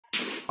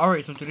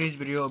Alright, so in today's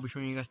video I'll be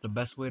showing you guys the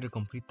best way to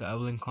complete the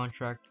Evelyn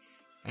contract,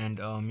 and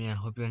yeah,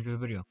 hope you enjoy the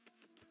video.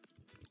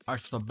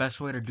 Alright, so the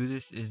best way to do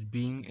this is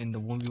being in the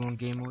 1v1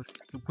 game mode.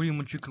 So pretty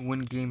much you can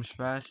win games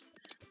fast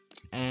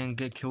and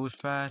get kills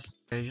fast.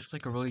 It's just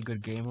like a really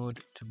good game mode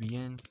to be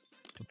in,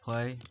 to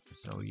play,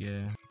 so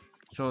yeah.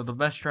 So the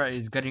best strat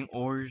is getting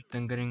ores,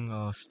 then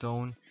getting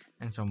stone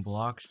and some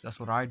blocks.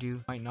 That's what I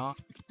do right now.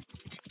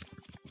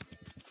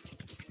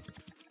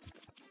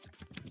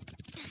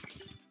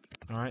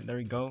 Alright, there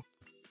we go.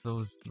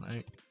 Those,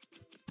 right.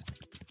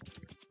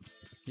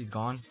 He's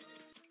gone.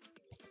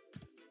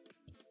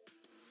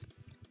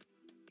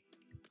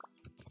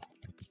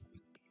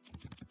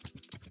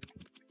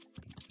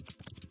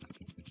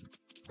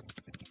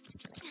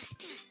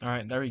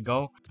 Alright, there we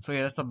go. So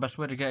yeah, that's the best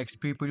way to get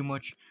XP pretty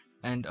much.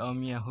 And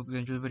yeah, hope you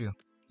enjoy the video.